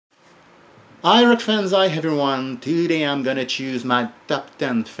Hi rock fans, hi everyone. Today I'm gonna choose my top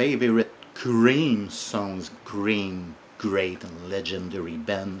 10 favorite Cream songs. Cream, great and legendary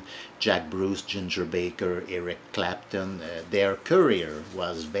band. Jack Bruce, Ginger Baker, Eric Clapton. Their career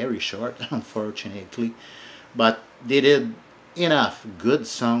was very short, unfortunately, but they did enough good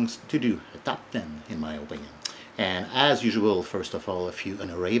songs to do a top 10 in my opinion. And as usual, first of all, a few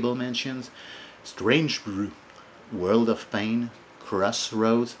honorable mentions. Strange Brew, World of Pain,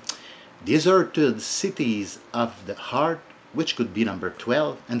 Crossroads, Deserted Cities of the Heart, which could be number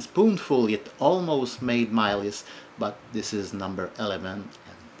 12, and Spoonful, it almost made my list, but this is number 11,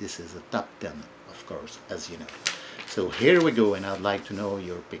 and this is a top 10, of course, as you know. So here we go, and I'd like to know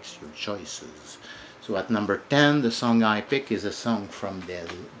your picks, your choices. So at number 10, the song I pick is a song from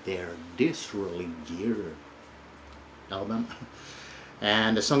their This Really Gear album.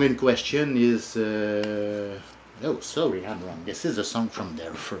 And the song in question is oh, sorry, I'm wrong. This is a song from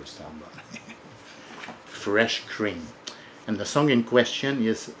their first album, Fresh Cream. And the song in question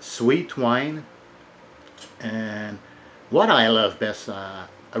is Sweet Wine. And what I love best, I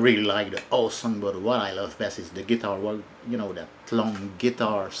really like the whole song, but what I love best is the guitar work, you know, that long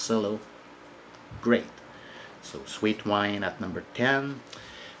guitar solo. Great. So Sweet Wine at number 10.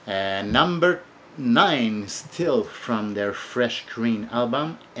 And number 9, still from their Fresh Cream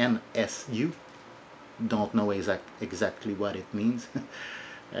album, NSU. Don't know exactly what it means,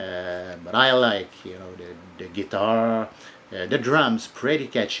 but I like, you know, the guitar, the drums, pretty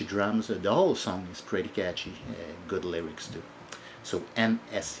catchy drums. The whole song is pretty catchy, good lyrics too. So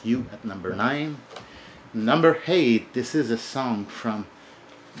NSU at number 9. Number 8, this is a song from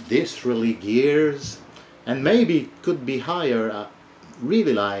This Really Gears, and maybe it could be higher. I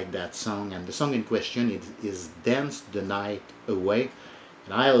really like that song, and the song in question is Dance the Night Away,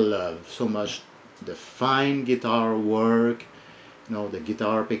 and I love so much the fine guitar work, you know, the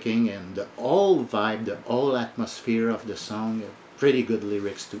guitar picking and the whole vibe, the whole atmosphere of the song. Pretty good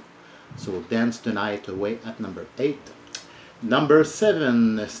lyrics too. So Dance the Night Away at number 8. Number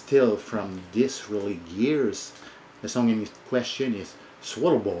 7, still from This Really Gears. The song in question is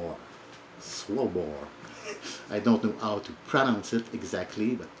Swallowbore. Swallowbore. I don't know how to pronounce it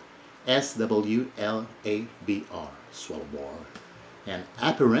exactly, but SWLABR. Swallowbore. And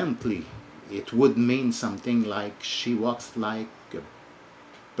apparently it would mean something like she walks like a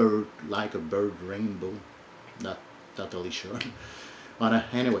bird rainbow. Not totally sure. But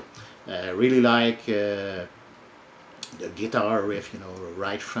anyway, really like the guitar riff, you know,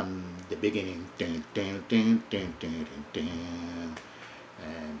 right from the beginning. And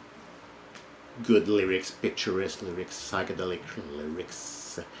good lyrics, picturesque lyrics, psychedelic lyrics.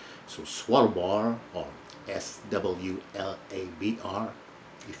 So Swallowbore, or SWLABR,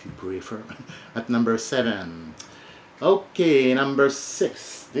 if you prefer, at number 7. Okay, number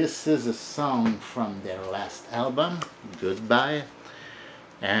 6. This is a song from their last album, Goodbye.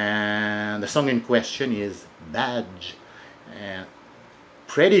 And the song in question is Badge. And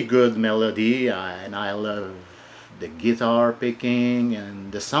pretty good melody, and I love the guitar picking,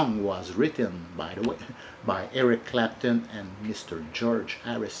 and the song was written, by the way, by Eric Clapton and Mr. George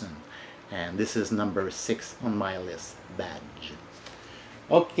Harrison. And this is number 6 on my list, Badge.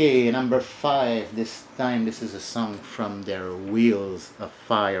 Okay, number 5, this time this is a song from their Wheels of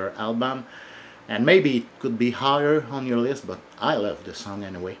Fire album, and maybe it could be higher on your list, but I love the song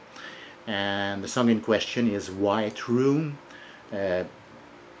anyway. And the song in question is White Room.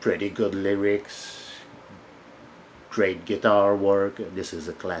 Pretty good lyrics, great guitar work. This is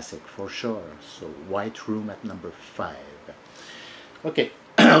a classic for sure. So White Room at number 5. Okay,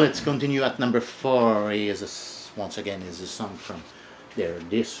 let's continue at number 4. Once again is a song from their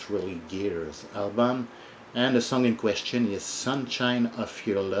This Really Gears album, and the song in question is Sunshine of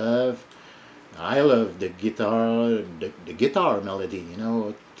Your Love. I love the guitar, the guitar melody, you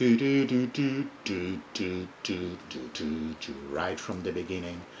know, right from the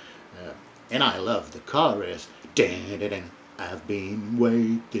beginning, and I love the chorus. I've been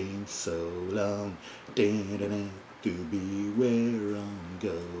waiting so long to be where I'm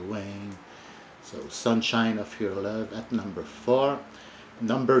going. So Sunshine of Your Love at number 4.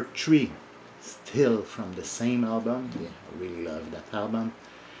 Number 3, still from the same album. Yeah, I really love that album.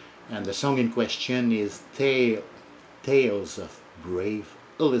 And the song in question is Tales of Brave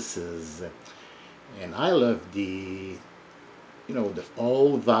Ulysses. And I love the, you know, the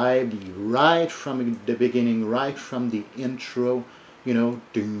whole vibe, right from the beginning, right from the intro, you know,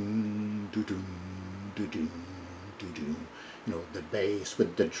 doom, doo doom, doo doom, doo doom. You know, the bass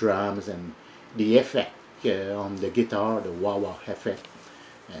with the drums and the effect on the guitar, the wah-wah effect,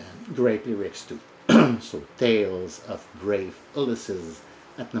 and great lyrics too. So Tales of Brave Ulysses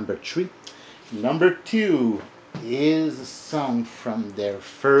at number 3. Number 2 is a song from their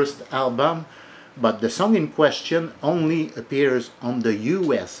first album, but the song in question only appears on the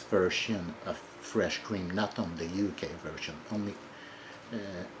US version of Fresh Cream, not on the UK version, only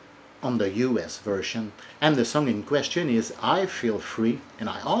on the US version. And the song in question is I Feel Free, and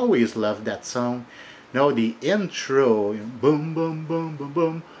I always love that song. Now the intro, boom boom boom boom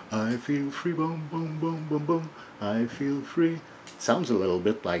boom, I feel free, boom boom boom boom boom, I feel free. Sounds a little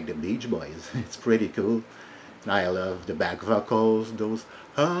bit like the Beach Boys. It's pretty cool. And I love the back vocals, those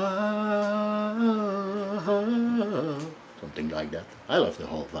something like that. I love the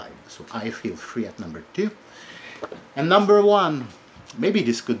whole vibe. So I Feel Free at number 2. And number 1, maybe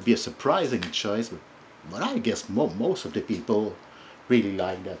this could be a surprising choice, but I guess most of the people really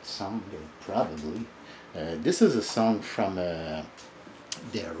like that song, probably. This is a song from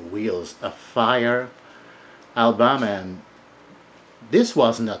their Wheels of Fire album, and this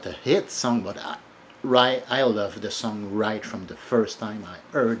was not a hit song, but I love the song right from the first time I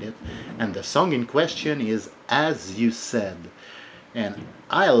heard it. And the song in question is As You Said. And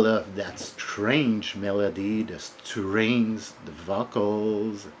I love that strange melody, the strings, the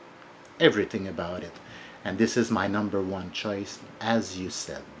vocals, everything about it. And this is my number 1 choice, As You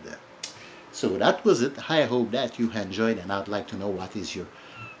Said. So that was it. I hope that you enjoyed, and I'd like to know what is your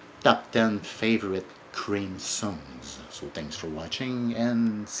top 10 favorite Cream songs. So thanks for watching,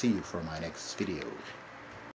 and see you for my next video.